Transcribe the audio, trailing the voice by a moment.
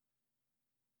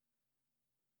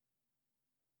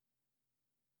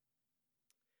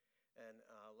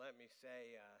let me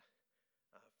say,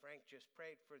 Frank just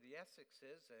prayed for the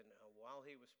Essexes, and while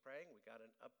he was praying, we got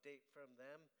an update from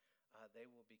them.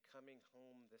 They will be coming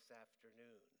home this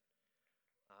afternoon.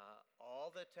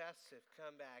 All the tests have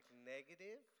come back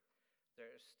negative.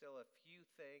 There's still a few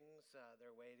things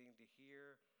they're waiting to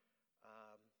hear,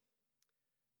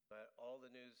 but all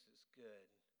the news is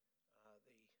good.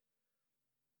 The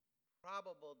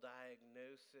probable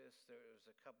diagnosis, there's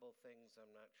a couple things,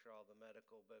 I'm not sure all the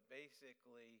medical, but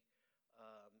basically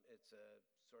it's a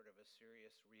sort of a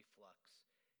serious reflux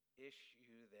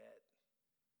issue that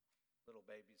little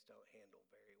babies don't handle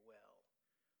very well.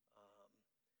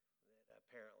 That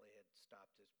apparently had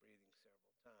stopped his breathing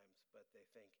several times, but they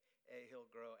think he'll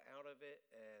grow out of it,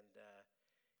 and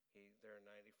they're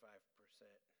 95%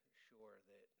 sure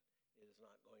that it is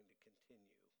not going to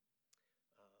continue.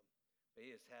 But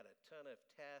he has had a ton of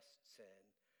tests, and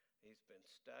he's been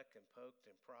stuck and poked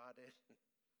and prodded.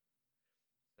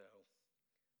 So,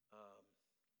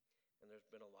 and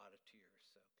there's been a lot of tears,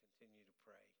 so continue to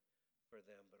pray for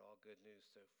them, but all good news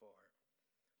so far.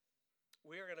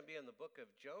 We are going to be in the book of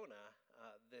Jonah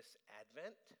this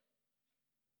Advent,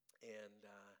 and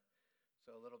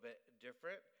so a little bit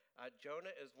different.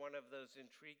 Jonah is one of those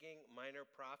intriguing minor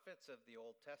prophets of the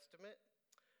Old Testament.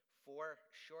 4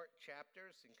 short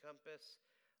chapters encompass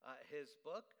his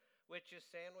book, which is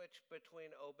sandwiched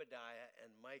between Obadiah and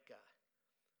Micah,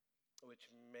 which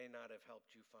may not have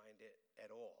helped you find it at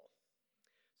all.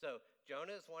 So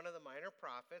Jonah is one of the minor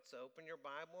prophets. Open your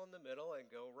Bible in the middle and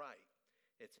go right.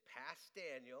 It's past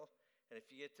Daniel, and if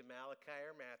you get to Malachi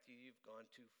or Matthew, you've gone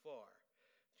too far.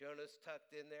 Jonah's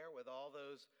tucked in there with all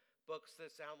those books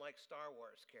that sound like Star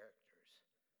Wars characters.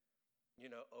 You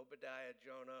know, Obadiah,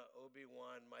 Jonah,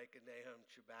 Obi-Wan, Micah, Nahum,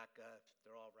 Chewbacca,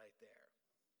 they're all right there.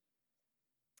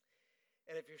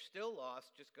 And if you're still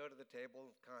lost, just go to the table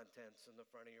of contents in the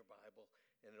front of your Bible,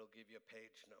 and it'll give you a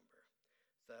page number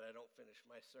so that I don't finish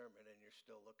my sermon and you're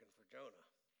still looking for Jonah.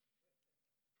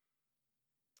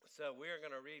 So we are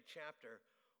going to read chapter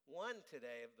 1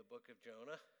 today of the book of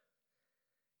Jonah.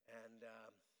 And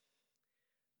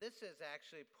this is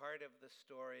actually part of the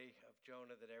story of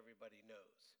Jonah that everybody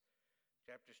knows.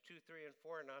 Chapters 2, 3, and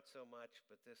 4, not so much,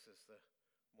 but this is the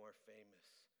more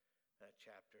famous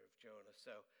chapter of Jonah.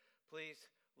 So please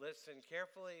listen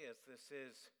carefully as this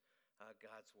is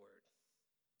God's word.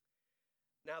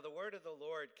 Now the word of the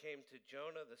Lord came to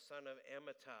Jonah, the son of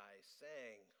Amittai,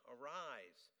 saying,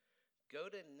 "Arise, go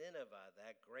to Nineveh,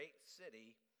 that great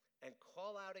city, and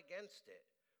call out against it,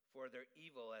 for their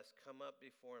evil has come up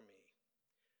before me."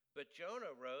 But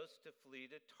Jonah rose to flee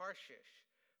to Tarshish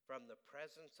from the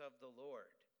presence of the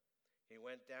Lord. He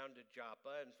went down to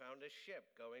Joppa and found a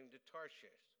ship going to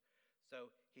Tarshish. So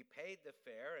he paid the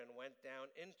fare and went down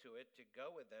into it to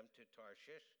go with them to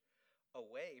Tarshish,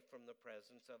 away from the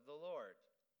presence of the Lord.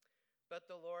 But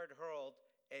the Lord hurled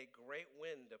a great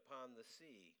wind upon the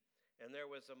sea, and there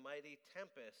was a mighty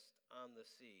tempest on the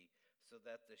sea, so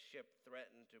that the ship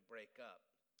threatened to break up.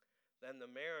 Then the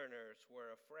mariners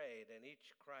were afraid, and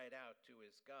each cried out to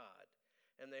his God.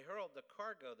 And they hurled the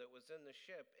cargo that was in the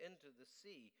ship into the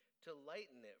sea to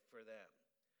lighten it for them.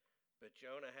 But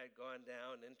Jonah had gone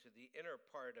down into the inner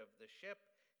part of the ship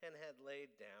and had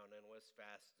laid down and was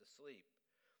fast asleep.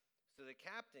 So the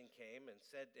captain came and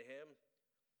said to him,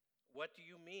 "What do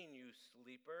you mean, you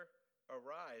sleeper?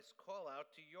 Arise, call out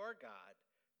to your God.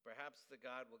 Perhaps the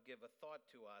God will give a thought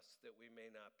to us that we may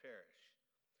not perish."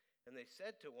 And they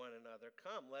said to one another,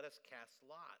 "Come, let us cast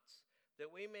lots,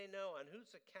 that we may know on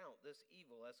whose account this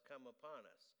evil has come upon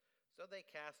us." So they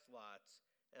cast lots,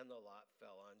 and the lot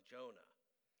fell on Jonah.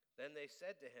 Then they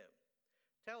said to him,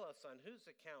 "Tell us on whose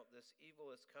account this evil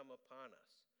has come upon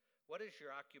us. What is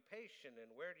your occupation,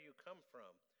 and where do you come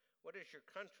from? What is your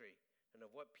country, and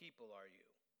of what people are you?"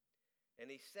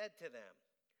 And he said to them,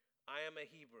 "I am a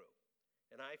Hebrew,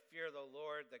 and I fear the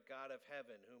Lord, the God of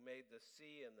heaven, who made the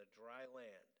sea and the dry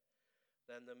land."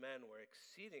 Then the men were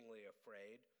exceedingly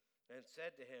afraid and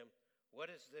said to him, "What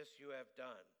is this you have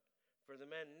done?" For the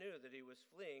men knew that he was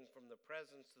fleeing from the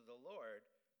presence of the Lord,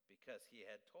 because he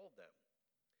had told them.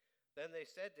 Then they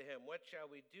said to him, "What shall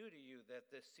we do to you that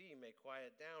the sea may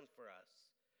quiet down for us?"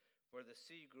 For the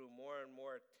sea grew more and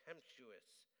more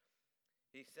tempestuous.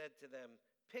 He said to them,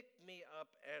 "Pick me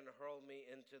up and hurl me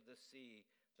into the sea,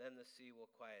 then the sea will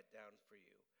quiet down for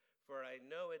you. For I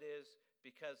know it is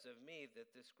because of me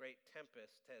that this great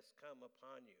tempest has come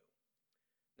upon you."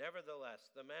 Nevertheless,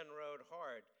 the men rowed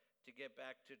hard to get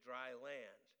back to dry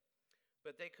land.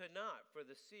 But they could not, for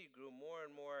the sea grew more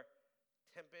and more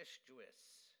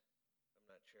tempestuous. I'm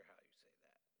not sure how you say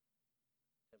that.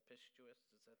 Tempestuous,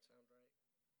 does that sound right?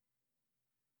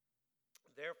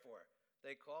 Therefore,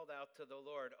 they called out to the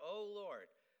Lord, "O Lord,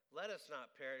 let us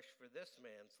not perish for this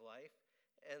man's life,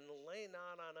 and lay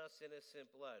not on us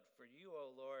innocent blood, for you, O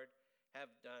Lord,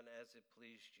 have done as it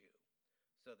pleased you."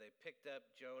 So they picked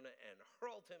up Jonah and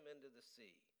hurled him into the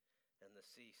sea, and the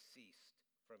sea ceased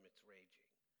from its raging.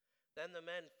 Then the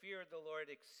men feared the Lord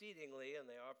exceedingly, and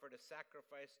they offered a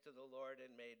sacrifice to the Lord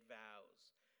and made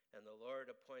vows. And the Lord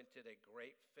appointed a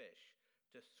great fish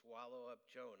to swallow up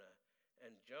Jonah,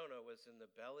 and Jonah was in the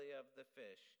belly of the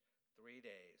fish 3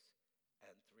 days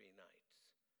and 3 nights.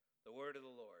 The word of the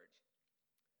Lord.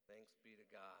 Thanks be to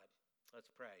God.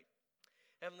 Let's pray.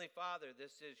 Heavenly Father,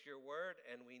 this is your word,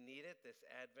 and we need it this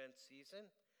Advent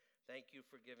season. Thank you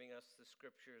for giving us the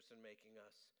scriptures and making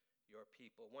us your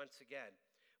people. Once again,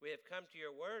 we have come to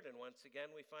your word, and once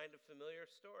again we find a familiar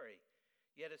story,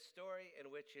 yet a story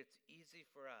in which it's easy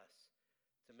for us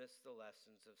to miss the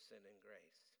lessons of sin and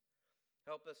grace.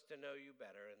 Help us to know you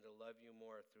better and to love you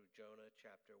more through Jonah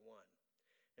chapter 1.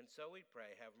 And so we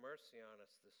pray, have mercy on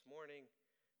us this morning,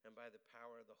 and by the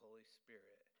power of the Holy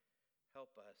Spirit,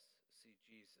 help us see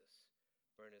Jesus.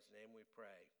 For in his name we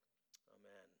pray.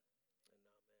 Amen and amen.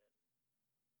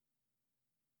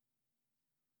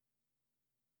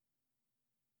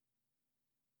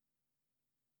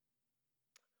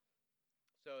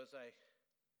 So as I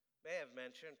may have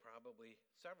mentioned probably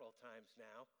several times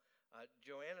now,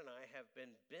 Joanne and I have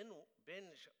been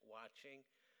binge watching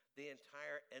the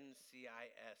entire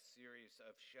NCIS series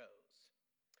of shows.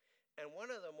 And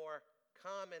one of the more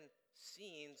common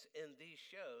scenes in these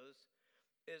shows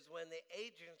is when the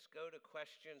agents go to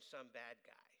question some bad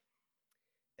guy.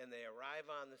 And they arrive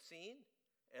on the scene,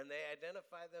 and they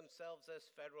identify themselves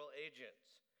as federal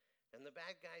agents. And the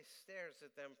bad guy stares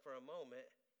at them for a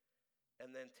moment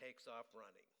and then takes off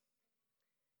running.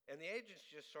 And the agents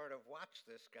just sort of watch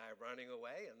this guy running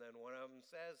away, and then one of them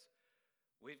says,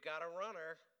 "We've got a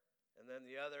runner." And then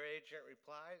the other agent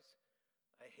replies,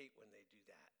 "I hate when they do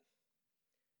that."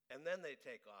 And then they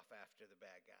take off after the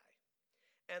bad guy.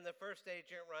 And the first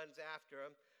agent runs after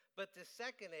him, but the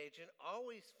second agent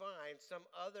always finds some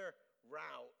other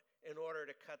route in order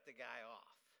to cut the guy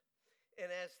off.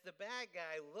 And as the bad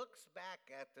guy looks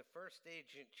back at the first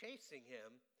agent chasing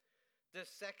him, the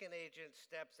second agent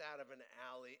steps out of an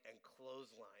alley and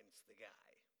clotheslines the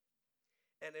guy.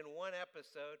 And in one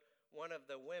episode, one of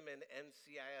the women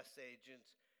NCIS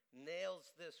agents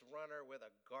nails this runner with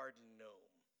a garden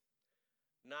gnome,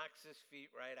 knocks his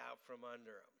feet right out from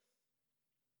under him.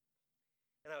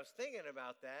 And I was thinking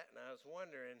about that, and I was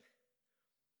wondering,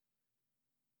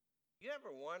 you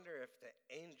ever wonder if the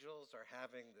angels are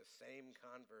having the same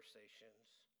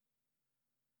conversations?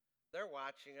 They're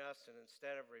watching us, and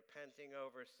instead of repenting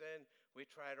over sin, we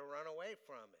try to run away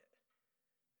from it.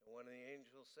 And one of the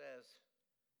angels says,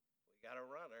 "We got a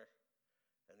runner."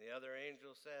 And the other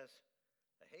angel says,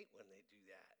 "I hate when they do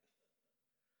that."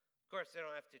 Of course, they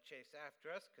don't have to chase after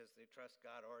us because they trust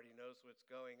God already knows what's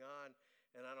going on,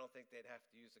 and I don't think they'd have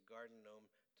to use a garden gnome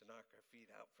to knock our feet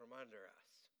out from under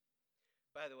us.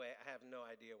 By the way, I have no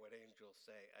idea what angels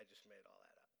say. I just made all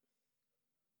that up.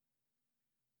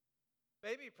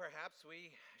 Maybe perhaps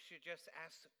we should just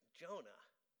ask Jonah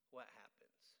what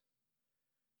happens.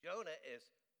 Jonah is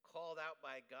called out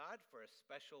by God for a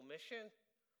special mission,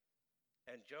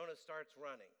 and Jonah starts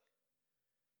running.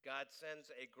 God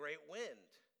sends a great wind,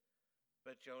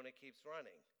 but Jonah keeps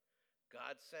running.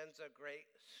 God sends a great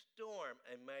storm,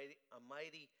 a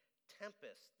mighty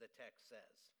tempest, the text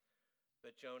says,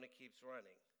 but Jonah keeps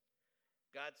running.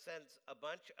 God sends a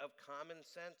bunch of common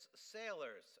sense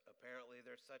sailors. Apparently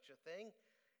there's such a thing,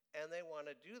 and they want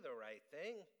to do the right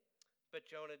thing, but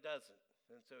Jonah doesn't,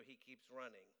 and so he keeps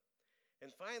running.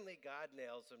 And finally, God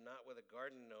nails him not with a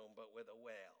garden gnome, but with a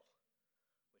whale,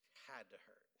 which had to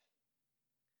hurt.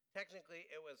 Technically,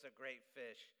 it was a great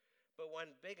fish, but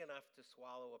one big enough to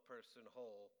swallow a person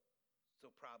whole, so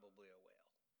probably a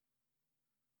whale.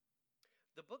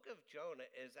 The book of Jonah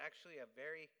is actually a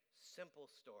very simple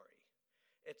story.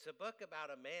 It's a book about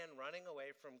a man running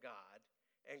away from God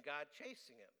and God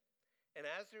chasing him. And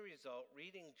as a result,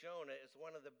 reading Jonah is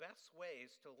one of the best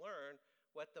ways to learn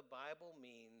what the Bible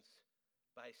means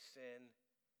by sin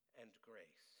and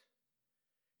grace.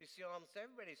 You see, almost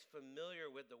everybody's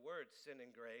familiar with the words sin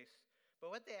and grace,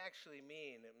 but what they actually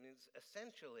mean, it means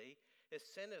essentially, is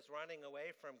sin is running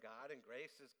away from God and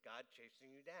grace is God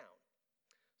chasing you down.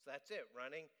 So that's it,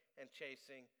 running and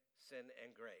chasing, sin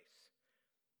and grace.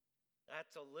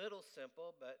 That's a little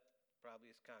simple, but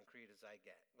probably as concrete as I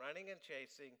get. Running and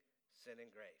chasing, sin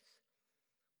and grace.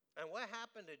 And what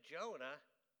happened to Jonah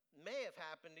may have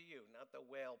happened to you, not the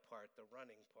whale part, the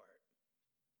running part.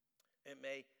 It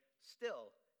may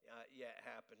still yet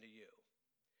happen to you.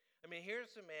 I mean,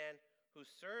 here's a man who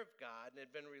served God and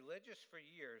had been religious for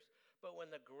years, but when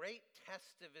the great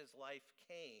test of his life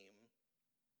came,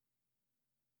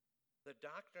 the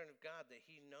doctrine of God that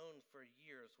he'd known for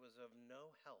years was of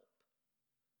no help.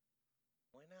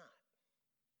 Why not?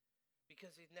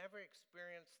 Because he'd never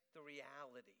experienced the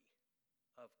reality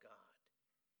of God.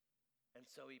 And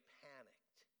so he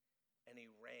panicked and he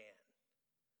ran.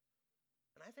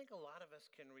 And I think a lot of us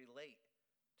can relate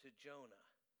to Jonah.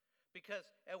 Because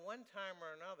at one time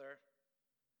or another,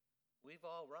 we've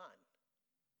all run.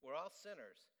 We're all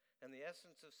sinners. And the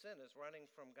essence of sin is running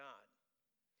from God.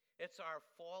 It's our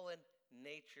fallen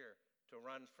nature to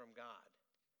run from God.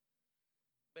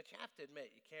 But you have to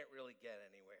admit, you can't really get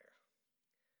anywhere.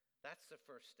 That's the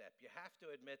first step. You have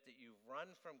to admit that you've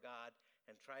run from God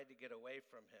and tried to get away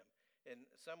from him. In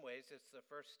some ways, it's the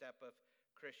first step of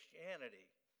Christianity.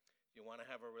 You want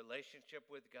to have a relationship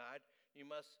with God, you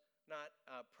must not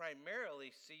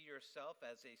primarily see yourself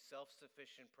as a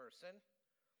self-sufficient person.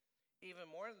 Even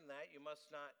more than that, you must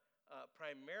not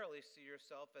primarily see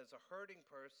yourself as a hurting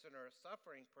person or a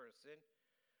suffering person.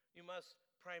 You must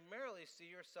primarily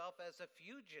see yourself as a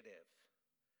fugitive,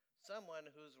 someone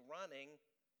who's running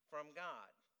from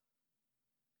God.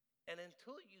 And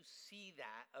until you see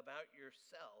that about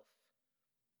yourself,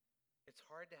 it's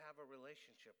hard to have a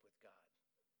relationship with God.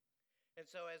 And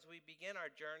so as we begin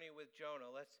our journey with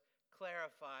Jonah, let's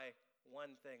clarify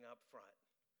one thing up front.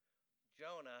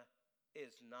 Jonah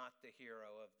is not the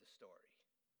hero of the story.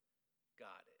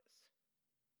 God is.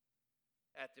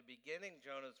 At the beginning,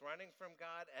 Jonah's running from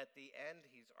God. At the end,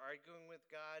 he's arguing with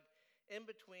God. In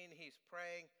between, he's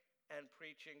praying and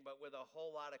preaching, but with a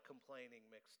whole lot of complaining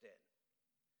mixed in.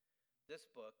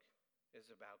 This book is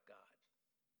about God.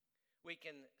 We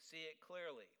can see it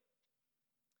clearly.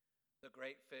 The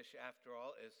great fish, after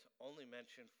all, is only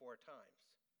mentioned 4 times.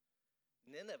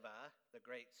 Nineveh, the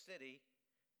great city,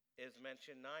 is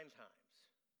mentioned 9 times.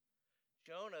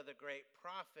 Jonah, the great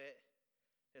prophet,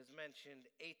 is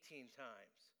mentioned 18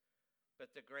 times.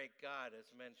 But the great God is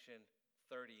mentioned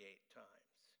 38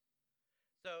 times.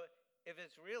 So if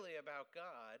it's really about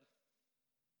God,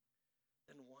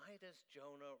 then why does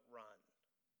Jonah run?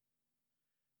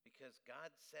 Because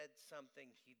God said something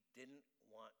he didn't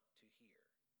want to hear.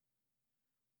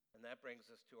 And that brings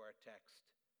us to our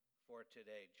text for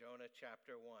today, Jonah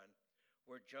chapter 1,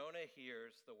 where Jonah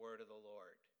hears the word of the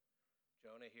Lord.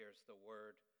 Jonah hears the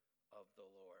word of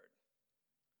the Lord.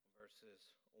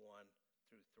 Verses 1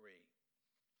 through 3.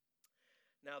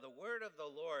 Now the word of the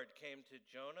Lord came to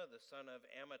Jonah, the son of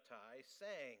Amittai,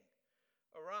 saying,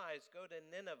 Arise, go to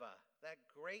Nineveh, that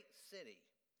great city,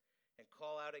 and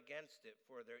call out against it,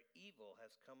 for their evil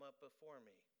has come up before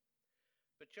me.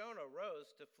 But Jonah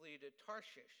rose to flee to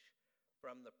Tarshish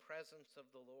from the presence of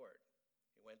the Lord.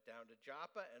 He went down to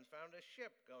Joppa and found a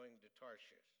ship going to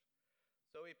Tarshish.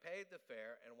 So he paid the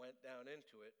fare and went down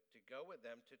into it to go with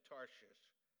them to Tarshish,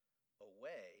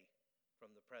 away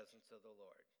from the presence of the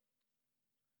Lord.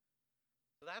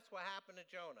 So that's what happened to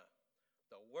Jonah.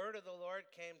 The word of the Lord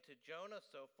came to Jonah.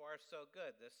 So far, so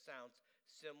good. This sounds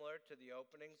similar to the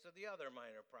openings of the other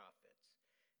minor prophets.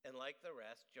 And like the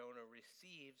rest, Jonah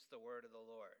receives the word of the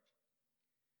Lord.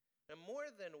 And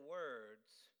more than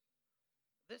words,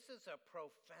 this is a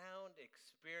profound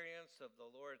experience of the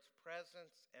Lord's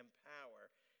presence and power.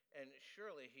 And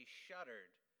surely he shuddered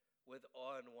with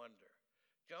awe and wonder.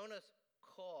 Jonah's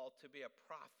call to be a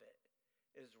prophet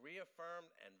is reaffirmed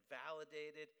and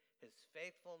validated. His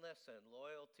faithfulness and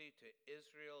loyalty to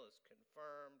Israel is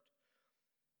confirmed.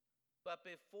 But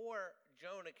before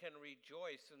Jonah can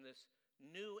rejoice in this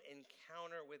new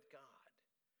encounter with God,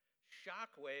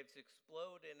 shockwaves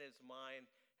explode in his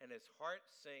mind and his heart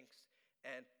sinks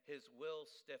and his will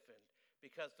stiffened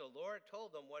because the Lord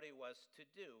told him what he was to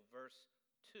do. Verse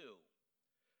 2,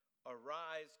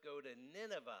 Arise, go to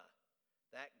Nineveh,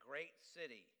 that great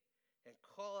city, and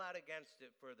call out against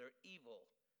it, for their evil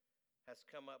has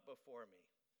come up before me.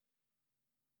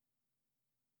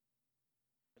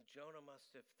 And Jonah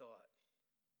must have thought,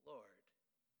 Lord,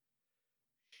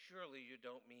 surely you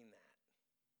don't mean that.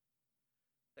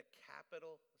 The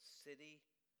capital city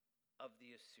of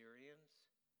the Assyrians,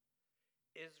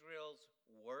 Israel's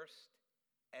worst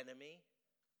enemy.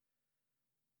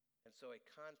 And so a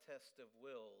contest of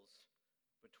wills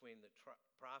between the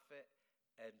prophet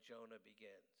and Jonah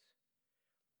begins.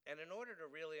 And in order to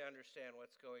really understand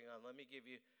what's going on, let me give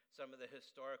you some of the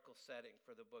historical setting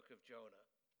for the book of Jonah.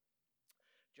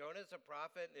 Jonah is a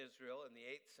prophet in Israel in the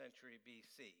 8th century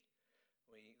BC.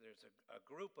 There's a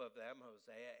group of them,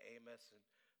 Hosea, Amos, and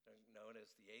they're known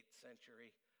as the 8th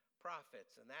century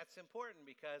prophets. And that's important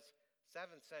because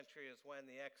 7th century is when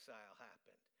the exile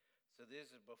happened. So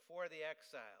this is before the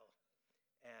exile.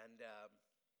 And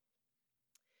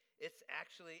it's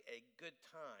actually a good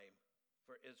time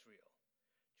for Israel.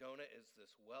 Jonah is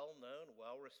this well-known,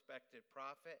 well-respected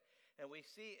prophet. And we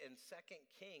see in 2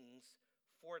 Kings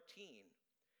 14,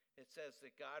 it says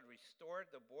that God restored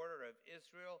the border of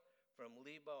Israel from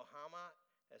Lebo Hamath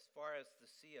as far as the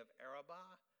Sea of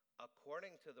Arabah,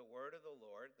 according to the word of the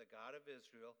Lord, the God of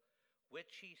Israel,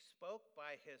 which he spoke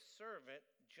by his servant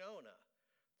Jonah,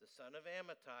 the son of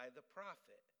Amittai, the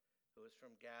prophet, who is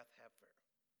from Gath-Hepher.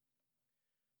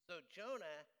 So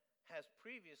Jonah has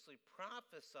previously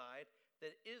prophesied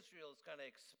that Israel is going to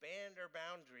expand her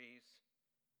boundaries,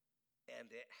 and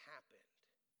it happened.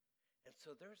 And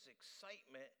so there's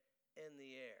excitement in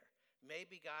the air.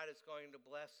 Maybe God is going to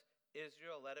bless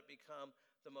Israel, let it become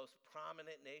the most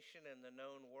prominent nation in the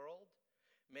known world.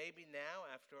 Maybe now,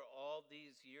 after all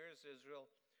these years,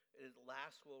 Israel at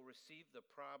last will receive the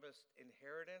promised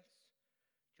inheritance.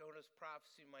 Jonah's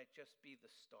prophecy might just be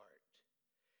the start.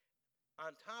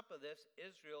 On top of this,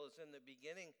 Israel is in the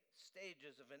beginning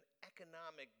stages of an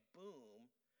economic boom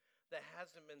that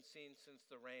hasn't been seen since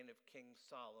the reign of King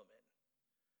Solomon.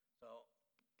 So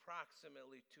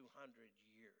approximately 200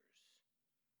 years.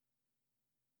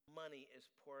 Money is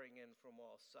pouring in from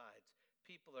all sides.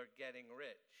 People are getting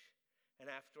rich. And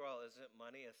after all, isn't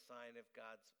money a sign of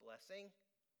God's blessing?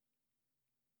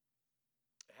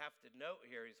 I have to note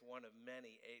here, he's one of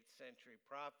many 8th century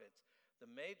prophets. The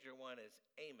major one is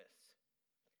Amos.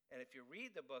 And if you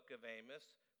read the book of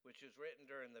Amos, which is written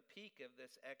during the peak of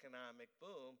this economic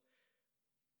boom,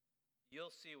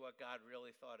 you'll see what God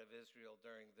really thought of Israel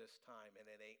during this time, and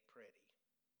it ain't pretty.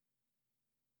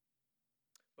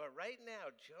 But right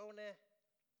now, Jonah,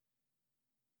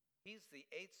 he's the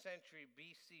 8th century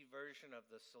BC version of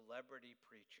the celebrity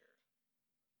preacher.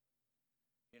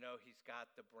 You know, he's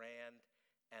got the brand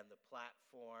and the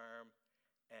platform,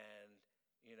 and,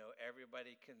 you know,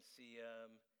 everybody can see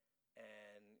him,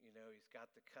 and, you know, he's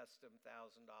got the custom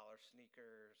 $1,000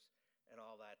 sneakers and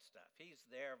all that stuff. He's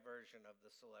their version of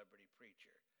the celebrity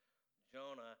preacher.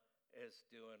 Jonah is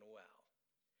doing well.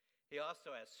 He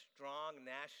also has strong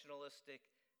nationalistic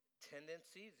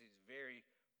tendencies. He's very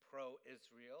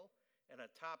pro-Israel. And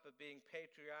on top of being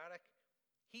patriotic,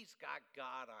 he's got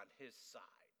God on his side.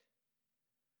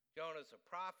 Jonah's a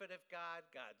prophet of God.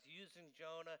 God's using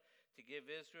Jonah to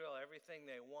give Israel everything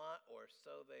they want, or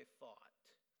so they thought.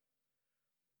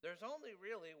 There's only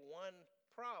really one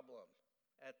problem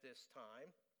at this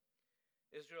time.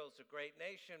 Israel's a great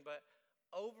nation, but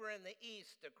over in the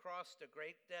east, across the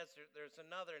great desert, there's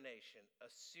another nation,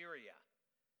 Assyria,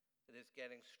 that is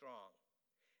getting strong.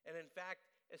 And in fact,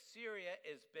 Assyria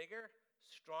is bigger,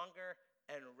 stronger,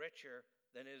 and richer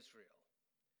than Israel.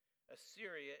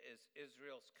 Assyria is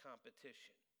Israel's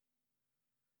competition,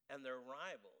 and they're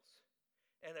rivals.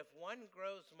 And if one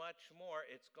grows much more,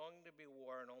 it's going to be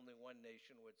war, and only one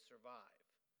nation would survive.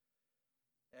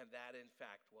 And that, in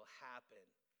fact, will happen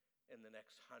in the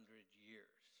next 100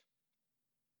 years.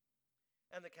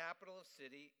 And the capital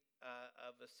city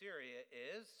of Assyria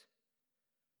is,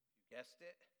 you guessed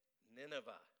it,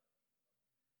 Nineveh.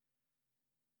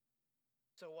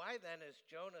 So why then is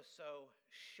Jonah so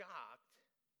shocked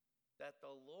that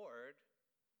the Lord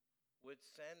would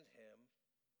send him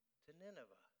to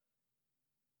Nineveh?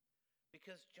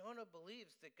 Because Jonah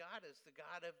believes that God is the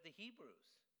God of the Hebrews,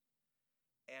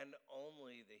 and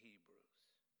only the Hebrews.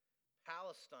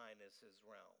 Palestine is his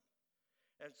realm.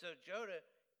 And so Jonah,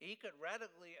 he could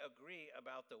readily agree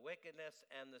about the wickedness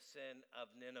and the sin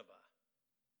of Nineveh.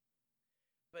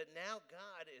 But now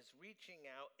God is reaching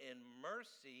out in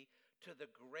mercy to the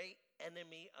great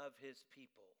enemy of his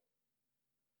people.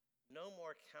 No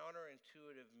more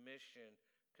counterintuitive mission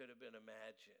could have been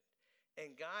imagined.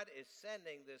 And God is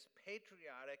sending this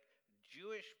patriotic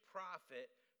Jewish prophet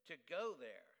to go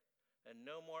there. And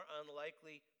no more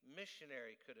unlikely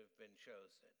missionary could have been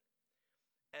chosen.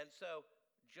 And so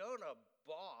Jonah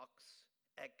balks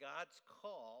at God's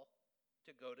call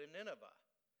to go to Nineveh.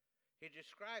 He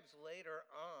describes later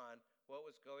on what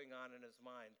was going on in his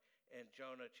mind in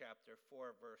Jonah chapter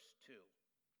 4, verse 2.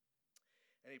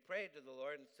 And he prayed to the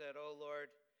Lord and said, "O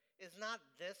Lord, is not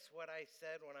this what I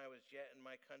said when I was yet in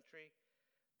my country?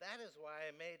 That is why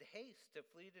I made haste to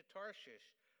flee to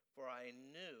Tarshish, for I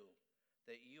knew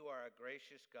that you are a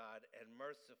gracious God and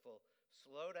merciful,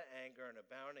 slow to anger and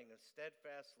abounding in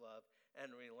steadfast love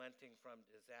and relenting from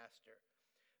disaster."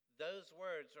 Those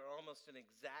words are almost an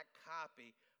exact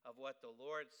copy of what the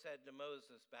Lord said to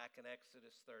Moses back in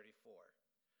Exodus 34.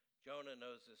 Jonah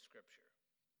knows this scripture.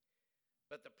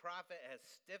 But the prophet has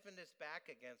stiffened his back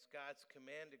against God's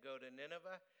command to go to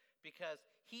Nineveh because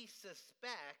he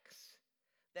suspects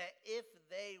that if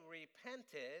they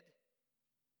repented,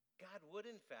 God would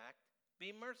in fact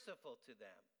be merciful to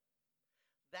them.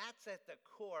 That's at the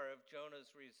core of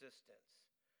Jonah's resistance.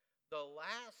 The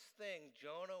last thing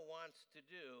Jonah wants to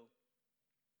do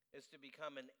is to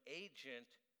become an agent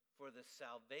for the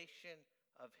salvation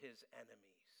of his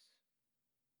enemies.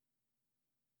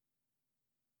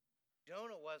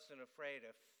 Jonah wasn't afraid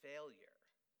of failure.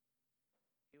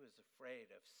 He was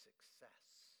afraid of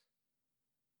success.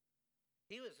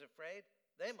 He was afraid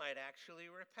they might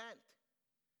actually repent.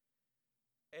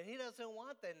 And he doesn't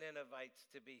want the Ninevites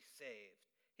to be saved.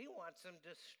 He wants them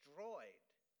destroyed.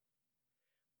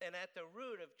 And at the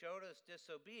root of Jonah's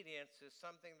disobedience is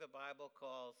something the Bible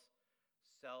calls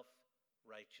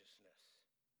self-righteousness.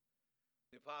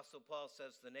 The Apostle Paul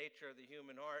says the nature of the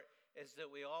human heart is that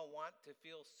we all want to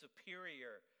feel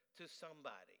superior to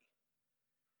somebody.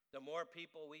 The more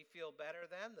people we feel better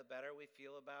than, the better we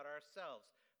feel about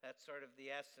ourselves. That's sort of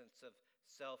the essence of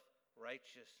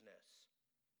self-righteousness.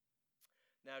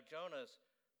 Now, Jonah's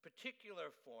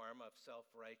particular form of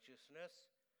self-righteousness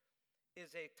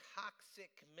is a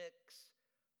toxic mix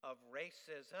of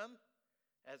racism.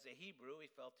 As a Hebrew,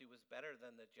 he felt he was better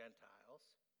than the Gentiles.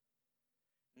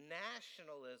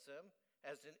 Nationalism.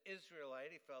 As an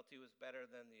Israelite, he felt he was better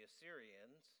than the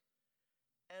Assyrians.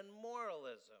 And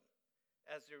moralism.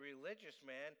 As a religious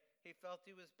man, he felt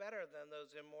he was better than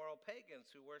those immoral pagans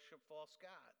who worship false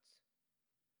gods.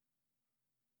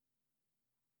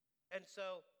 And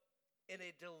so, in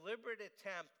a deliberate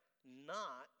attempt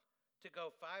not to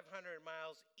go 500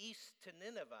 miles east to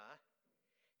Nineveh,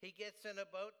 he gets in a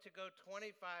boat to go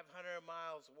 2,500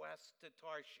 miles west to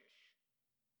Tarshish.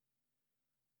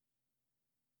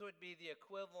 It would be the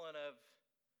equivalent of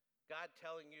God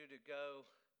telling you to go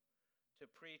to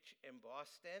preach in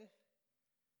Boston,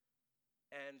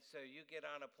 and so you get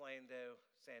on a plane to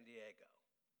San Diego.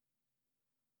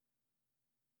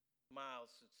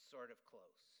 Miles, it's sort of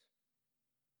close.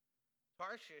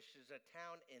 Tarshish is a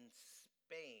town in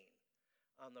Spain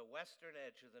on the western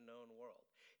edge of the known world.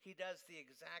 He does the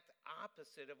exact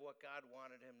opposite of what God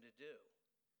wanted him to do.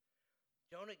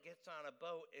 Jonah gets on a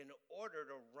boat in order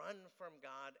to run from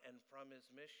God and from his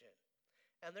mission.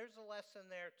 And there's a lesson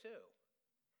there too.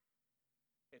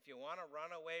 If you want to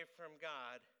run away from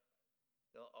God,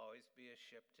 there'll always be a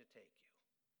ship to take you.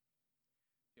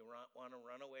 If you want to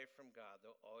run away from God,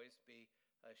 there'll always be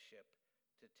a ship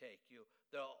to take you.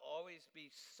 There'll always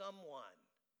be someone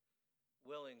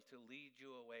willing to lead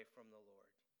you away from the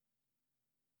Lord.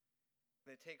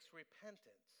 And it takes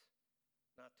repentance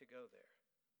not to go there.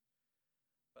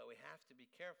 But we have to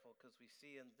be careful because we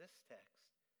see in this text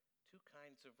two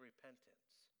kinds of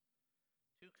repentance.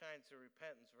 Two kinds of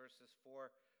repentance, verses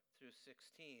 4 through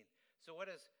 16. So what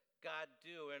does God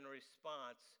do in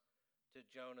response to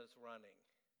Jonah's running?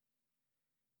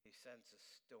 He sends a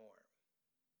storm.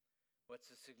 What's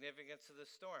the significance of the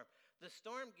storm? The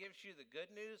storm gives you the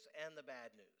good news and the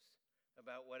bad news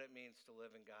about what it means to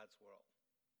live in God's world.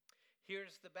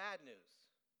 Here's the bad news.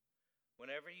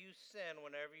 Whenever you sin,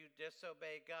 whenever you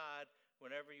disobey God,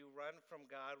 whenever you run from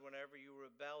God, whenever you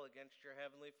rebel against your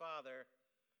Heavenly Father,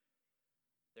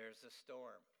 there's a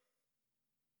storm.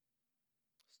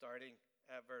 Starting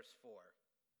at verse 4.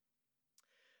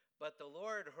 But the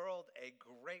Lord hurled a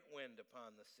great wind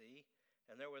upon the sea,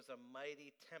 and there was a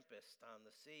mighty tempest on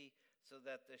the sea, so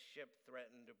that the ship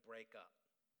threatened to break up.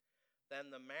 Then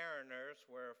the mariners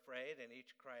were afraid, and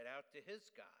each cried out to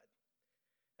his God.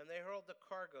 And they hurled the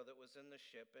cargo that was in the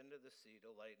ship into the sea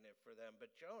to lighten it for them.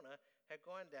 But Jonah had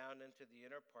gone down into the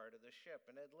inner part of the ship,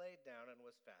 and had laid down and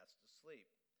was fast asleep.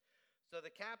 So the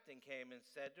captain came and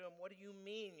said to him, "What do you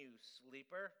mean, you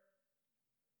sleeper?"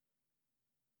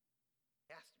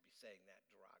 He has to be saying that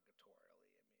derogatorily.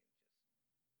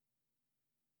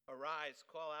 Arise,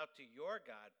 call out to your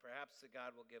God. Perhaps the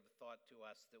God will give thought to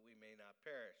us that we may not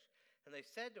perish. And they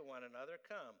said to one another,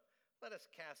 "Come, let us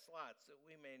cast lots that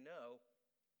we may know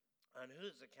on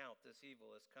whose account this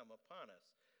evil has come upon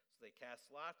us." So they cast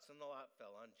lots, and the lot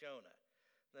fell on Jonah.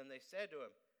 Then they said to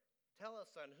him, "Tell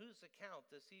us on whose account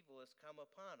this evil has come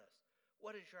upon us.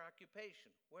 What is your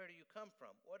occupation? Where do you come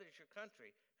from? What is your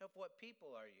country? Of what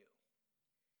people are you?"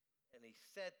 And he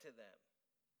said to them,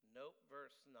 note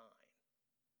verse 9,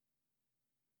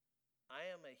 "I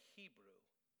am a Hebrew,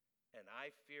 and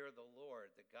I fear the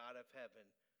Lord, the God of heaven,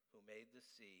 who made the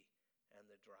sea and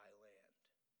the dry land."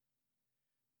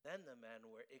 Then the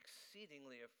men were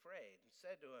exceedingly afraid and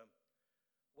said to him,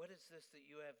 "What is this that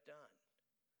you have done?"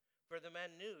 For the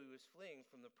men knew he was fleeing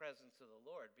from the presence of the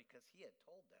Lord, because he had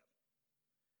told them.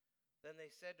 Then they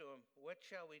said to him, "What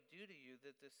shall we do to you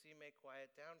that the sea may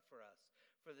quiet down for us?"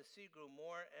 For the sea grew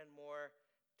more and more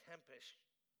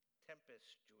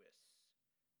tempestuous.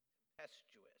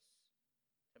 Tempestuous.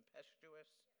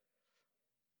 Tempestuous?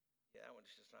 Yeah, that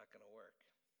one's just not going to work.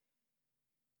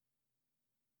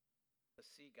 The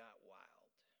sea got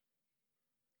wild.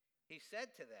 He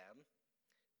said to them,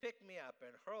 "Pick me up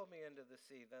and hurl me into the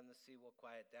sea, then the sea will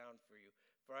quiet down for you.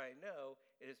 For I know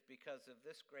it is because of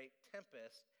this great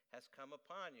tempest has come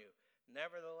upon you."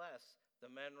 Nevertheless, the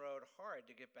men rowed hard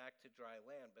to get back to dry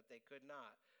land, but they could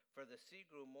not, for the sea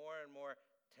grew more and more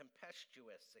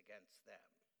tempestuous against them.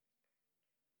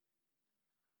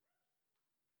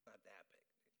 Not that big.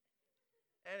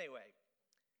 Anyway,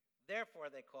 therefore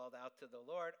they called out to the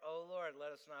Lord, "O Lord,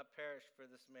 let us not perish for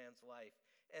this man's life,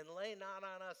 and lay not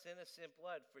on us innocent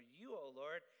blood, for you, O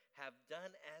Lord, have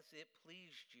done as it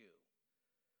pleased you."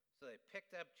 So they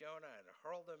picked up Jonah and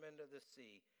hurled him into the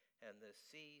sea, and the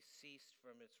sea ceased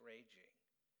from its raging.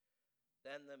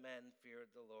 Then the men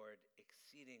feared the Lord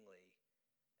exceedingly,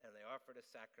 and they offered a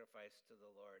sacrifice to the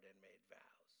Lord and made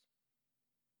vows.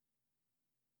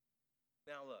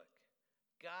 Now look,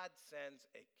 God sends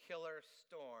a killer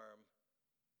storm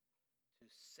to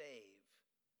save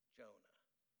Jonah.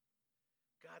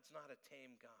 God's not a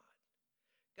tame God.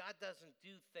 God doesn't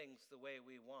do things the way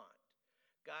we want.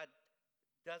 God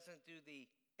doesn't do the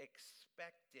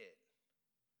expected.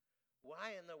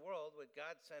 Why in the world would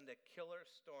God send a killer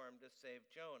storm to save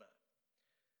Jonah?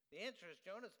 The answer is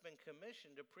Jonah's been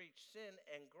commissioned to preach sin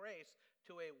and grace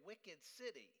to a wicked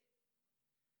city.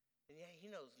 And yet he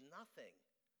knows nothing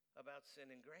about sin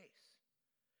and grace.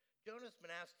 Jonah's been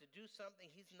asked to do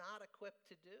something he's not equipped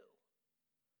to do.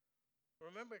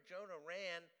 Remember, Jonah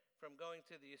ran from going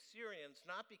to the Assyrians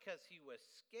not because he was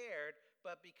scared,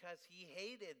 but because he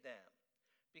hated them,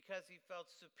 because he felt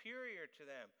superior to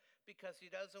them, because he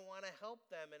doesn't want to help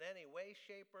them in any way,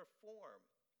 shape, or form.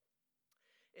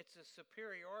 It's a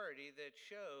superiority that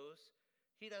shows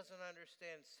he doesn't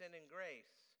understand sin and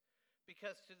grace,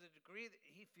 because to the degree that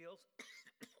he feels,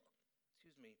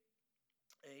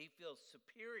 he feels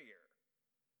superior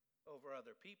over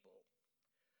other people,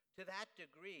 to that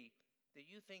degree that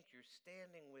you think you're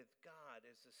standing with God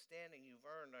is a standing you've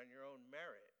earned on your own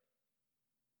merit.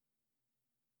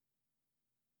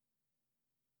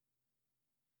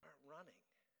 Start running.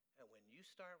 And when you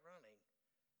start running,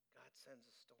 God sends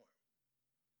a storm.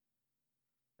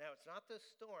 Now, it's not the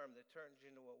storm that turns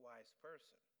you into a wise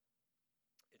person.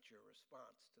 It's your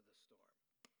response to the storm.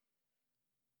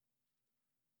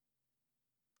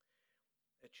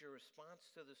 It's your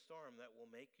response to the storm that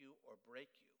will make you or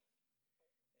break you.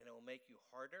 And it will make you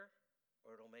harder,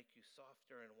 or it will make you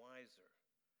softer and wiser.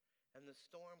 And the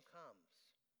storm comes.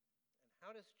 And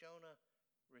how does Jonah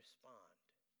respond?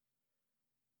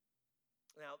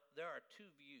 Now, there are two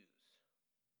views.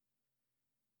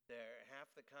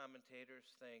 Half the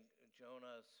commentators think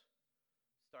Jonah's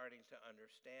starting to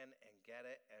understand and get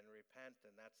it and repent,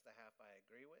 and that's the half I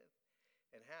agree with.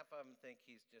 And half of them think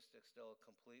he's just still a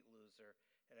complete loser,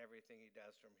 and everything he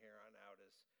does from here on out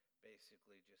is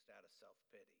basically just out of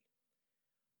self-pity.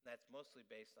 That's mostly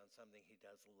based on something he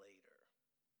does later.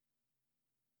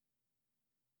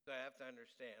 So I have to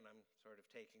understand, I'm sort of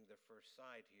taking the first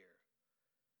side here.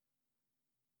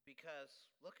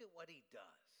 Because look at what he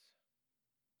does.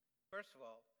 First of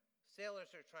all,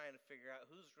 sailors are trying to figure out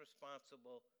who's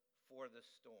responsible for the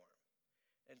storm.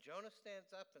 And Jonah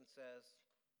stands up and says,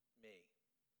 "Me.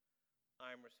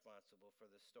 I'm responsible for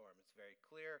the storm." It's very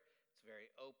clear. It's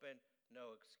very open.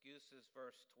 No excuses.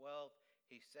 Verse 12,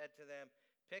 he said to them,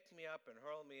 "Pick me up and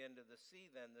hurl me into the sea,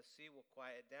 then the sea will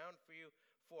quiet down for you.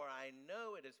 For I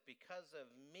know it is because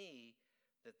of me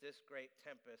that this great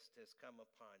tempest has come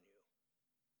upon you."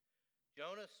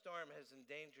 Jonah's storm has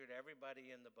endangered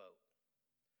everybody in the boat.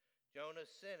 Jonah's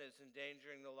sin is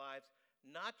endangering the lives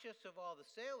not just of all the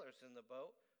sailors in the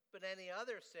boat, but any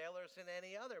other sailors in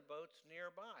any other boats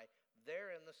nearby.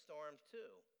 They're in the storm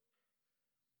too.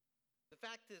 The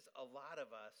fact is, a lot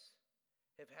of us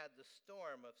have had the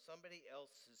storm of somebody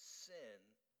else's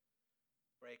sin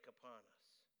break upon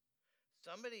us.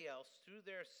 Somebody else, through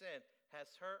their sin,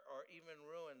 has hurt or even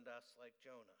ruined us like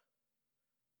Jonah.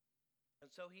 And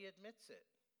so he admits it.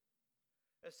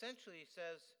 Essentially, he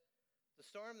says, the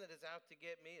storm that is out to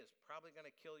get me is probably going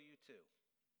to kill you too.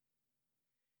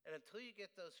 And until you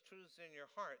get those truths in your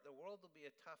heart, the world will be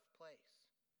a tough place.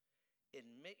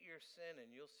 Admit your sin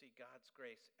and you'll see God's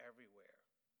grace everywhere.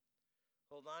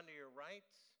 Hold on to your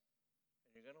rights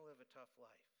and you're going to live a tough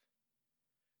life.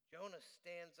 Jonah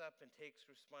stands up and takes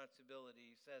responsibility.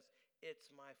 He says,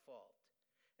 "It's my fault."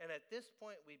 And at this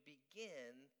point, we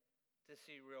begin to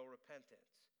see real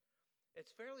repentance.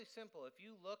 It's fairly simple. If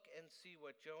you look and see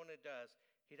what Jonah does,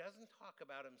 he doesn't talk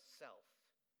about himself.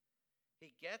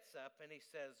 he gets up and he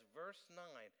says, verse 9,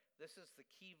 this is the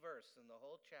key verse in the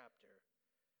whole chapter.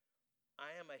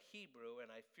 I am a Hebrew,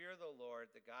 and I fear the Lord,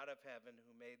 the God of heaven,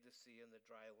 who made the sea and the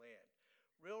dry land.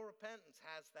 Real repentance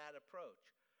has that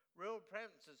approach. Real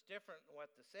repentance is different than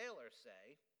what the sailors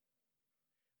say.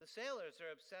 The sailors are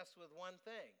obsessed with one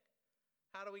thing.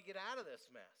 How do we get out of this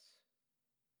mess?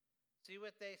 See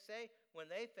what they say? When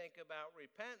they think about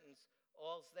repentance,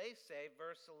 all they say,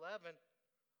 verse 11,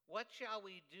 what shall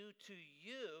we do to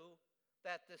you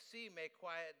that the sea may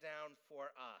quiet down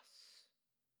for us?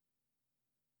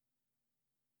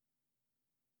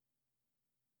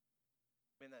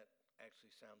 I mean, that actually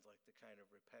sounds like the kind of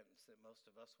repentance that most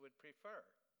of us would prefer.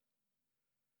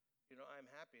 You know, I'm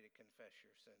happy to confess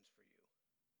your sins for you.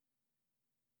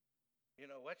 You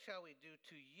know, what shall we do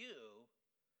to you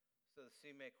so the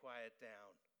sea may quiet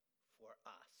down for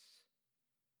us?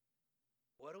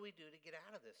 What do we do to get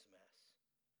out of this mess?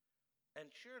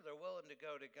 And sure, they're willing to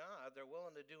go to God. They're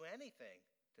willing to do anything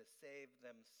to save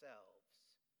themselves.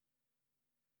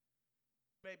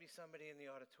 Maybe somebody in the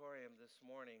auditorium this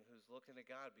morning who's looking to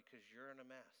God because you're in a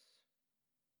mess.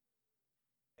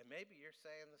 And maybe you're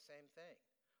saying the same thing.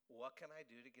 What can I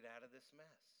do to get out of this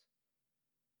mess?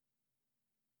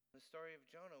 The story of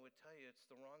Jonah would tell you it's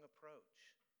the wrong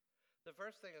approach. The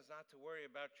first thing is not to worry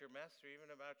about your mess or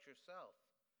even about yourself.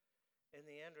 In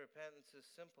the end, repentance is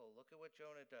simple. Look at what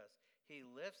Jonah does. He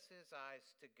lifts his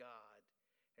eyes to God,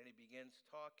 and he begins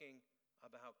talking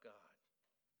about God.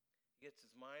 He gets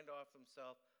his mind off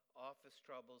himself, off his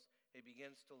troubles. He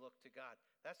begins to look to God.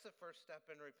 That's the first step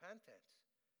in repentance,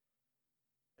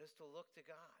 is to look to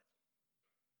God.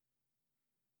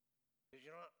 Because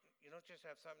you don't just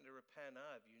have something to repent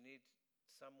of. You need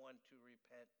someone to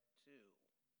repent to.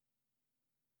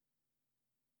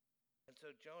 And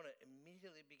so Jonah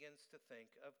immediately begins to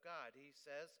think of God. He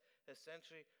says,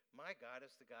 essentially, my God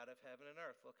is the God of heaven and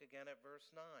earth. Look again at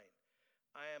verse 9.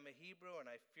 I am a Hebrew,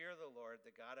 and I fear the Lord,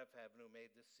 the God of heaven, who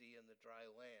made the sea and the dry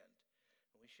land.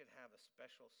 And we should have a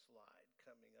special slide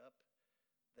coming up.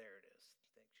 There it is.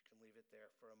 Thanks. You can leave it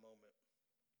there for a moment.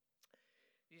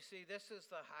 You see, this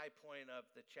is the high point of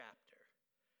the chapter.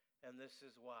 And this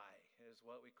is why. It is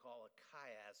what we call a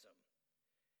chiasm.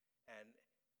 And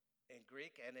in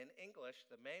Greek and in English,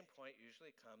 the main point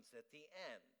usually comes at the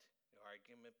end. The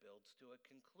argument builds to a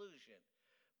conclusion,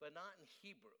 but not in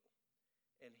Hebrew.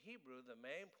 In Hebrew, the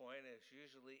main point is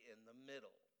usually in the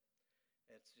middle.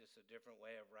 It's just a different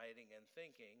way of writing and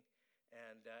thinking,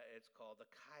 and it's called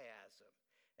a chiasm.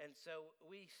 And so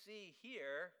we see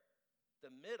here,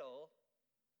 the middle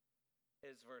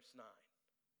is verse 9,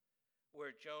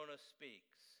 where Jonah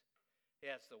speaks.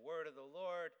 He has the word of the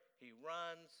Lord. He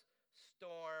runs,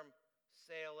 storm,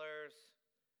 sailors.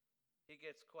 He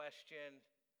gets questioned,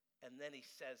 and then he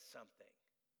says something.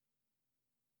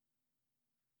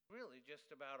 Really just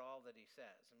about all that he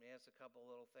says. I mean, he has a couple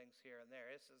little things here and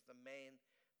there. This is the main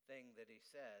thing that he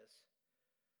says.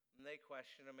 And they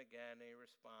question him again, and he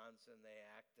responds, and they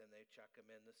act, and they chuck him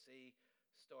in the sea.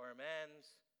 Storm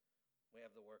ends. We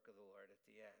have the work of the Lord at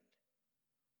the end.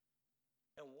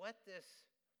 And what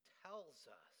this tells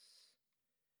us,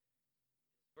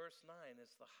 verse 9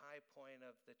 is the high point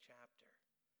of the chapter.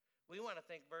 We want to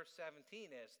think verse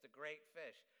 17 is the great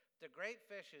fish. The great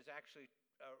fish is actually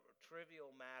a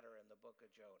trivial matter in the book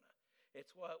of Jonah.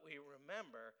 It's what we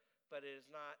remember, but it is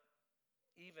not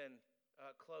even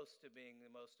close to being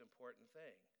the most important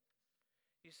thing.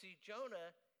 You see,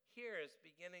 Jonah here is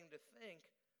beginning to think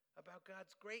about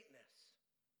God's greatness.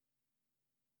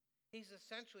 He's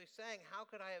essentially saying, how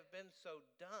could I have been so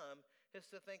dumb as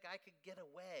to think I could get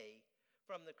away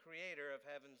from the creator of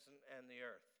heavens and the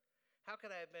earth? How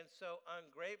could I have been so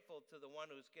ungrateful to the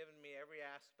one who's given me every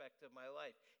aspect of my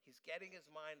life? He's getting his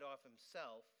mind off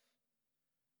himself.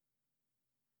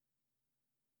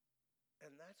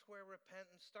 And that's where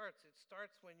repentance starts. It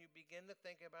starts when you begin to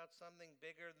think about something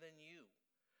bigger than you.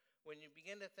 When you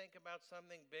begin to think about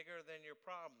something bigger than your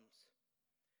problems.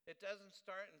 It doesn't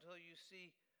start until you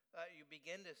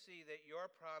begin to see that your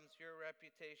problems, your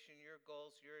reputation, your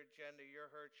goals, your agenda, your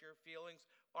hurts, your feelings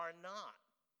are not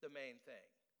the main thing.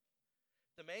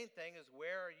 The main thing is,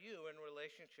 where are you in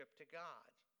relationship to God?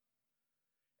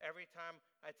 Every time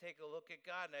I take a look at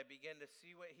God and I begin to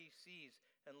see what he sees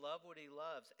and love what he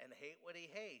loves and hate what he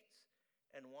hates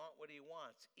and want what he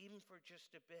wants, even for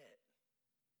just a bit,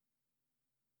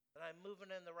 and I'm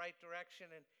moving in the right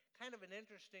direction. And kind of an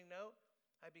interesting note,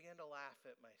 I begin to laugh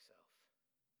at myself.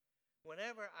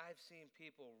 Whenever I've seen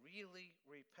people really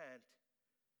repent,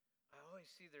 I always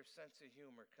see their sense of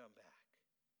humor come back.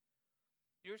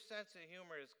 Your sense of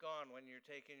humor is gone when you're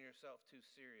taking yourself too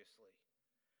seriously.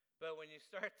 But when you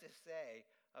start to say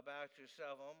about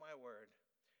yourself, oh my word,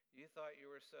 you thought you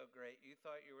were so great, you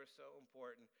thought you were so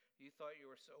important, you thought you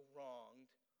were so wronged,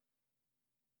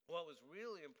 what was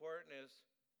really important is,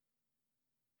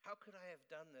 how could I have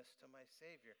done this to my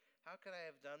Savior? How could I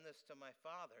have done this to my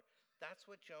Father? That's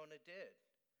what Jonah did.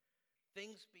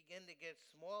 Things begin to get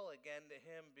small again to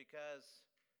him because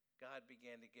God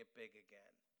began to get big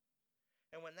again.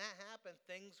 And when that happened,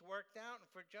 things worked out.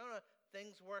 And for Jonah,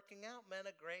 things working out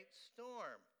meant a great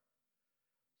storm.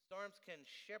 Storms can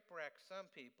shipwreck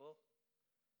some people,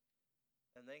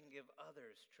 and they can give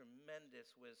others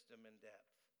tremendous wisdom and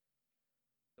depth.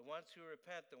 The ones who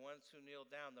repent, the ones who kneel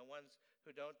down, the ones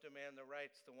who don't demand the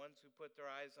rights, the ones who put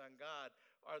their eyes on God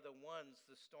are the ones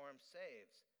the storm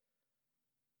saves.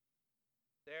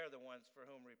 They're the ones for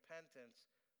whom repentance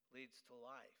leads to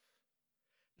life.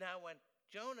 Now, when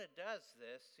Jonah does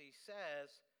this, he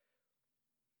says,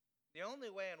 the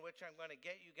only way in which I'm going to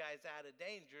get you guys out of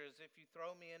danger is if you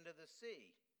throw me into the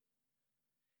sea.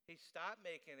 He stopped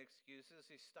making excuses.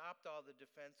 He stopped all the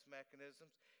defense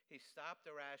mechanisms. He stopped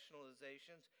the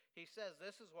rationalizations. He says,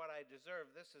 this is what I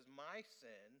deserve. This is my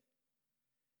sin.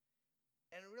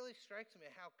 And it really strikes me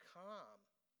how calm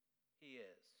he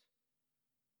is.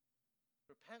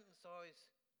 Repentance always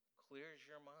clears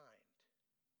your mind.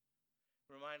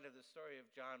 Reminded of the story of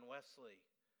John Wesley,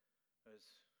 who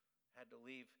had to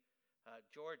leave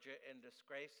Georgia in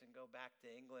disgrace and go back to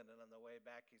England. And on the way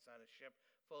back, he's on a ship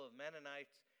full of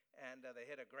Mennonites, and they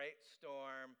hit a great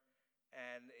storm,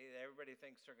 and everybody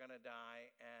thinks they're going to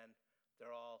die, and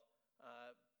they're all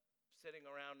sitting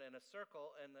around in a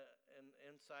circle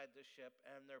inside the ship,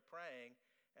 and they're praying.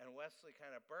 And Wesley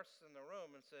kind of bursts in the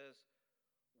room and says,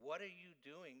 "What are you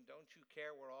doing? Don't you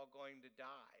care we're all going to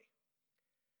die?"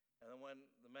 And then when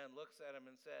the man looks at him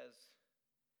and says,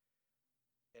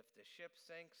 "If the ship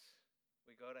sinks,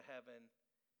 we go to heaven.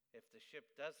 If the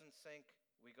ship doesn't sink,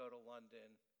 we go to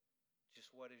London. Just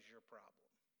what is your problem?"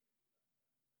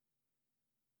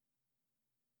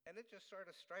 And it just sort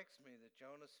of strikes me that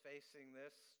Jonah's facing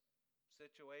this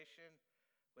situation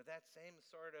with that same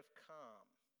sort of calm.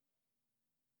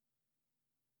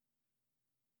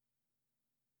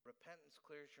 Repentance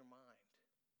clears your mind.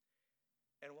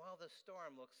 And while the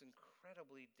storm looks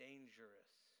incredibly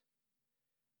dangerous,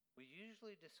 we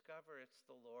usually discover it's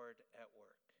the Lord at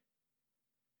work.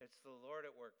 It's the Lord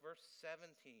at work. Verse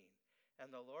 17, and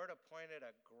the Lord appointed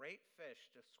a great fish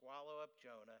to swallow up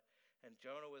Jonah, and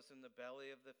Jonah was in the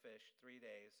belly of the fish 3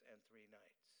 days and 3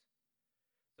 nights.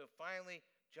 So finally,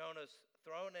 Jonah's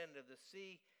thrown into the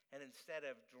sea, and instead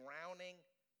of drowning,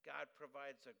 God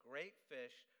provides a great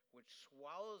fish which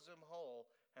swallows him whole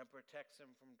and protects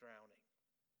him from drowning.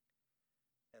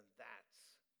 And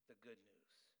that's the good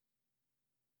news.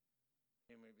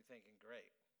 You may be thinking,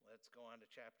 great, let's go on to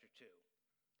chapter 2.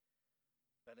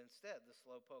 But instead, the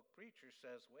slowpoke preacher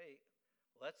says, wait,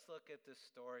 let's look at this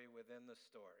story within the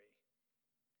story.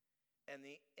 And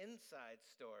the inside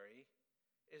story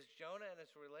is Jonah and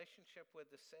his relationship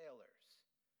with the sailors.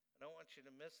 I don't want you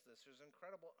to miss this. There's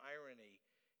incredible irony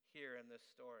here in this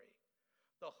story.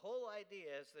 The whole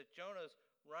idea is that Jonah's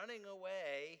running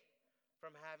away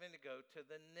from having to go to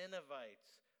the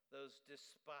Ninevites, those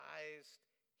despised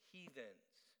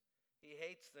heathens. He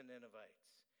hates the Ninevites.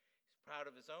 He's proud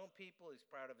of his own people. He's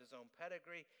proud of his own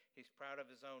pedigree. He's proud of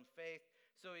his own faith.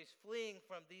 So he's fleeing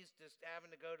from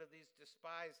having to go to these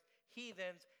despised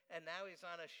heathens, and now he's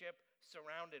on a ship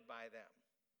surrounded by them.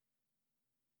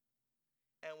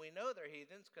 And we know they're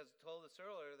heathens because it told us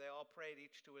earlier they all prayed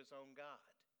each to his own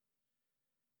God.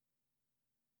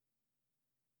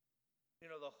 You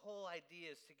know, the whole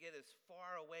idea is to get as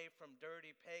far away from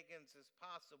dirty pagans as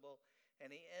possible,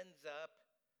 and he ends up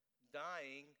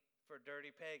dying for dirty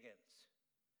pagans.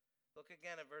 Look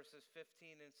again at verses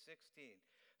 15 and 16.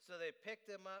 So they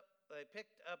picked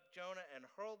up Jonah and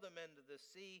hurled him into the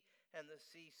sea, and the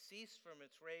sea ceased from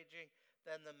its raging.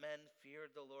 Then the men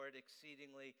feared the Lord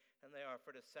exceedingly, and they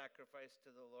offered a sacrifice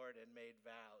to the Lord and made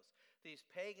vows. These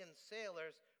pagan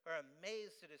sailors are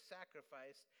amazed at his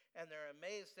sacrifice, and they're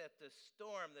amazed at the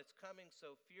storm that's coming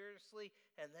so furiously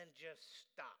and then just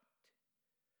stopped.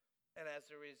 And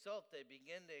as a result, they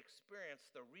begin to experience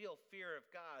the real fear of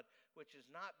God, which is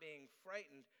not being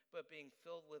frightened, but being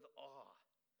filled with awe,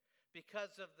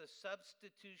 because of the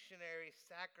substitutionary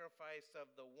sacrifice of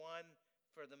the one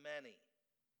for the many.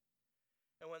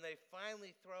 And when they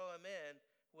finally throw him in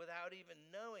without even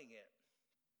knowing it,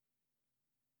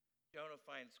 Jonah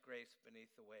finds grace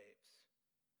beneath the waves.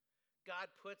 God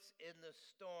puts in the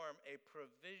storm a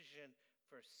provision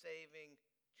for saving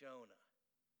Jonah.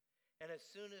 And as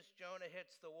soon as Jonah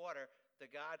hits the water, the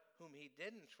God whom he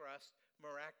didn't trust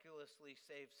miraculously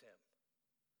saves him.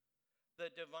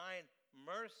 The divine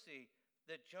mercy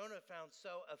that Jonah found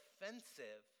so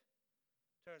offensive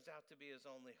turns out to be his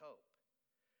only hope.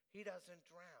 He doesn't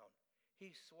drown.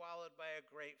 He's swallowed by a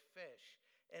great fish.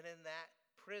 And in that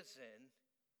prison,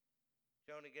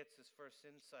 Jonah gets his first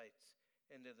insights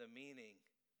into the meaning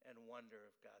and wonder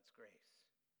of God's grace.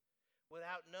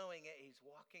 Without knowing it, he's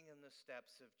walking in the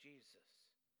steps of Jesus,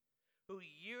 who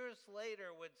years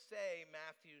later would say,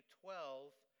 Matthew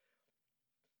 12,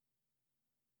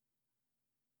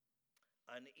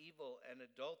 an evil and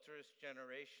adulterous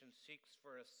generation seeks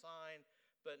for a sign,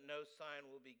 but no sign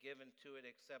will be given to it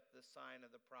except the sign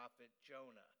of the prophet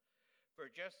Jonah. For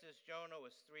just as Jonah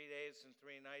was 3 days and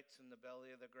 3 nights in the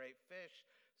belly of the great fish,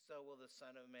 so will the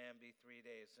Son of Man be 3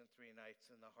 days and 3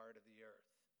 nights in the heart of the earth.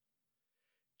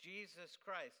 Jesus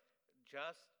Christ,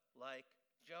 just like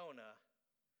Jonah,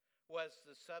 was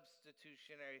the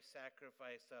substitutionary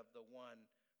sacrifice of the one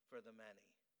for the many.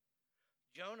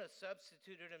 Jonah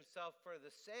substituted himself for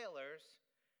the sailors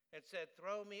and said,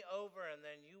 throw me over and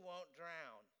then you won't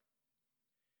drown.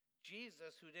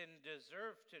 Jesus, who didn't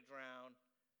deserve to drown,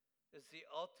 is the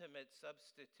ultimate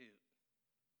substitute.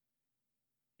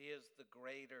 He is the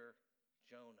greater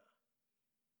Jonah.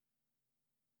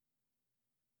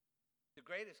 The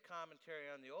greatest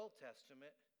commentary on the Old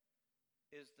Testament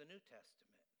is the New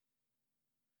Testament.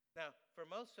 Now, for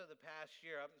most of the past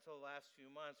year, up until the last few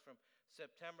months, from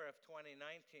September of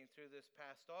 2019 through this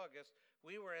past August,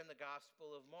 we were in the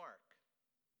Gospel of Mark.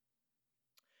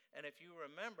 And if you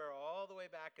remember, all the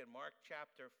way back in Mark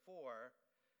chapter 4,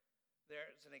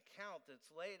 there's an account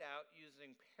that's laid out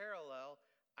using parallel,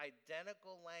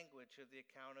 identical language of the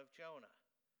account of Jonah.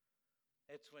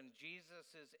 It's when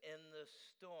Jesus is in the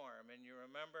storm, and you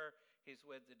remember he's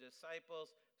with the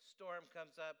disciples, storm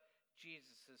comes up,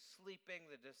 Jesus is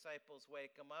sleeping, the disciples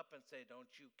wake him up and say,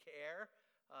 don't you care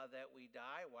that we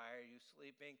die? Why are you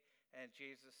sleeping? And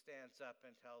Jesus stands up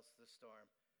and tells the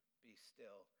storm, be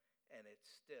still, and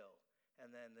it's still.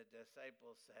 And then the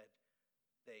disciples said,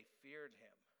 they feared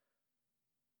him.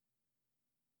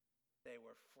 They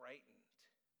were frightened.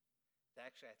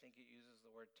 Actually, I think it uses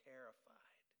the word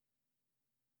terrified.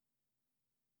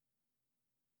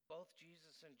 Both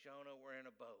Jesus and Jonah were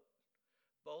in a boat.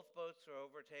 Both boats were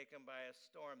overtaken by a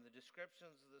storm. The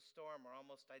descriptions of the storm are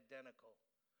almost identical.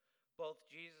 Both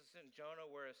Jesus and Jonah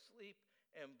were asleep.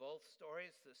 In both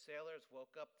stories, the sailors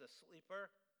woke up the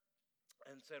sleeper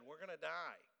and said, we're going to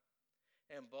die.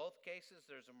 In both cases,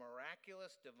 there's a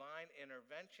miraculous divine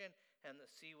intervention and the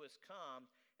sea was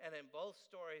calm. And in both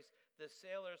stories, the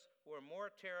sailors were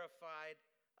more terrified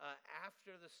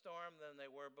after the storm than they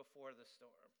were before the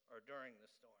storm or during the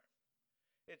storm.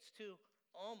 It's two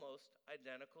almost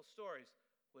identical stories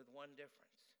with one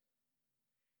difference.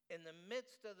 In the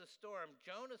midst of the storm,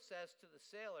 Jonah says to the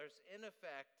sailors, in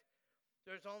effect,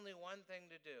 there's only one thing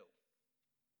to do.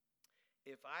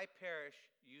 If I perish,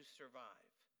 you survive.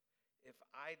 If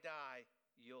I die,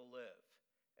 you'll live.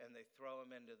 And they throw him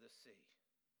into the sea,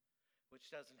 which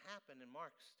doesn't happen in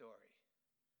Mark's story.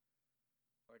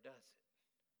 Or does it?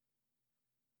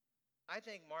 I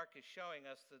think Mark is showing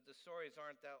us that the stories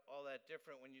aren't all that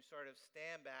different when you sort of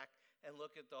stand back and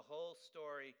look at the whole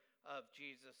story of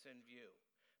Jesus in view.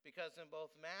 Because in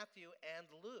both Matthew and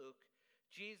Luke,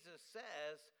 Jesus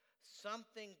says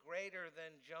something greater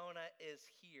than Jonah is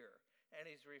here. And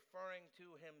he's referring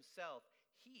to himself.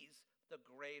 He's the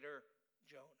greater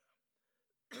Jonah.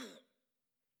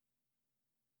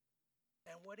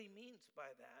 And what he means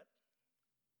by that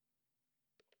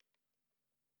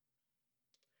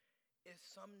is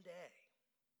someday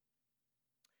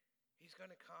he's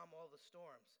going to calm all the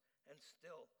storms and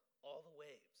still all the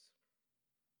waves.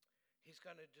 He's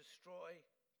going to destroy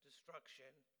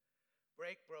destruction,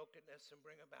 break brokenness, and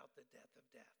bring about the death of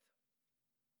death.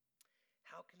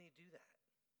 How can he do that?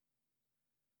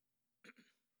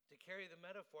 To carry the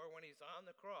metaphor, when he's on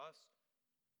the cross,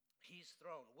 he's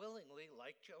thrown willingly,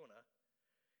 like Jonah,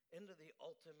 into the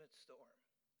ultimate storm,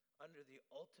 under the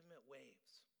ultimate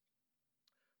waves,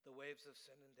 the waves of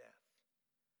sin and death.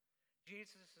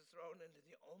 Jesus is thrown into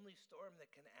the only storm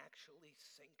that can actually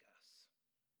sink us.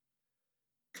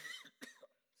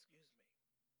 Excuse me.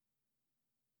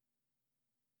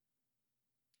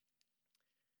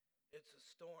 It's a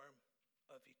storm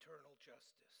of eternal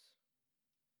justice.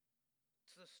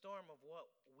 It's the storm of what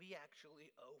we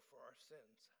actually owe for our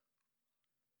sins.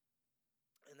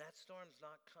 And that storm's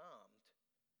not calmed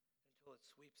until it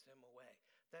sweeps him away.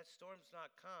 That storm's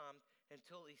not calmed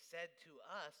until he said to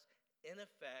us, in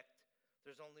effect,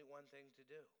 there's only one thing to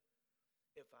do.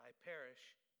 If I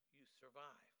perish, you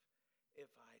survive.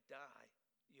 If I die,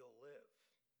 you'll live.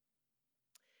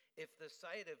 If the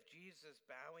sight of Jesus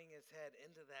bowing his head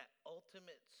into that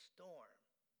ultimate storm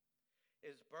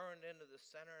is burned into the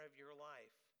center of your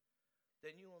life,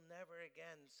 then you will never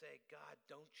again say, God,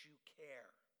 don't you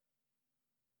care?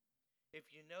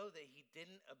 If you know that he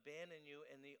didn't abandon you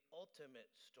in the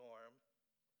ultimate storm,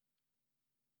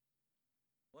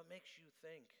 what makes you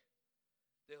think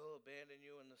that he'll abandon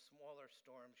you in the smaller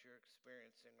storms you're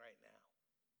experiencing right now?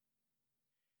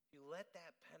 You let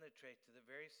that penetrate to the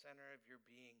very center of your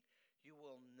being, you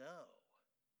will know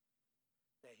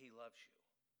that he loves you.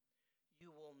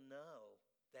 You will know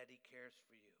that he cares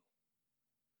for you.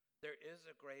 There is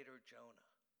a greater Jonah.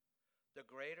 The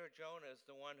greater Jonah is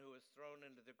the one who was thrown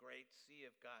into the great sea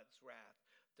of God's wrath,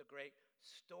 the great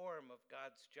storm of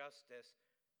God's justice,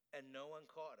 and no one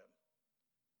caught him.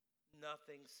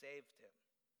 Nothing saved him.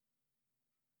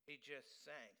 He just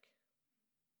sank.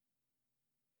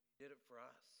 He did it for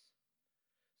us,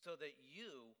 so that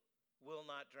you will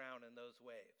not drown in those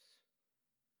waves.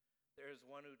 There is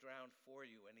one who drowned for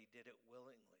you, and he did it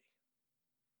willingly.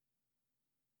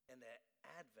 And at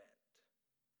Advent,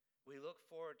 we look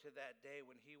forward to that day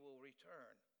when he will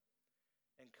return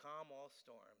and calm all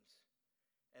storms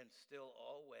and still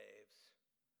all waves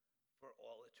for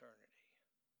all eternity.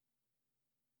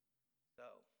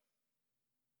 So,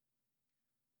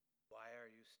 why are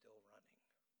you still running?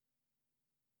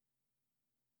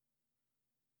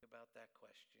 Think about that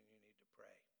question. You need to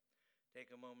pray.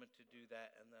 Take a moment to do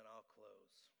that, and then I'll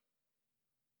close.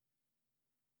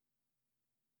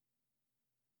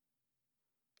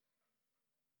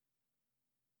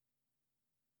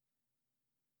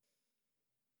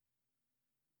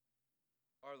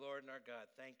 Our Lord and our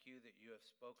God, thank you that you have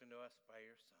spoken to us by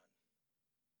your Son.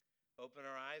 Open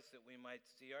our eyes that we might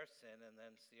see our sin and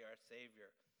then see our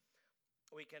Savior.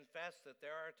 We confess that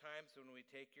there are times when we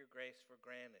take your grace for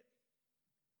granted,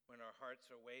 when our hearts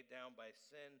are weighed down by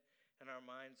sin and our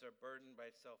minds are burdened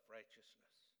by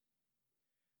self-righteousness.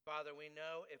 Father, we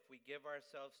know if we give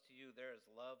ourselves to you, there is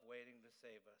love waiting to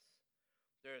save us.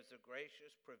 There is a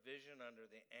gracious provision under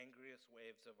the angriest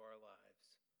waves of our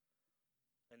lives.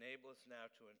 Enable us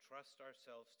now to entrust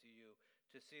ourselves to you,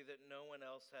 to see that no one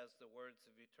else has the words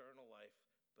of eternal life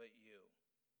but you.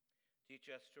 Teach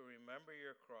us to remember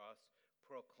your cross,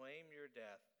 proclaim your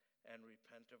death, and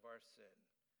repent of our sin.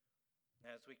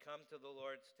 As we come to the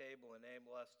Lord's table,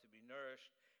 enable us to be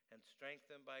nourished and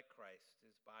strengthened by Christ,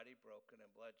 his body broken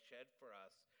and blood shed for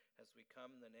us, as we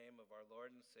come in the name of our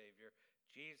Lord and Savior,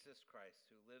 Jesus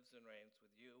Christ, who lives and reigns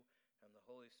with you and the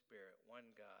Holy Spirit,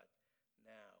 one God,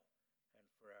 now and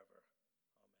forever.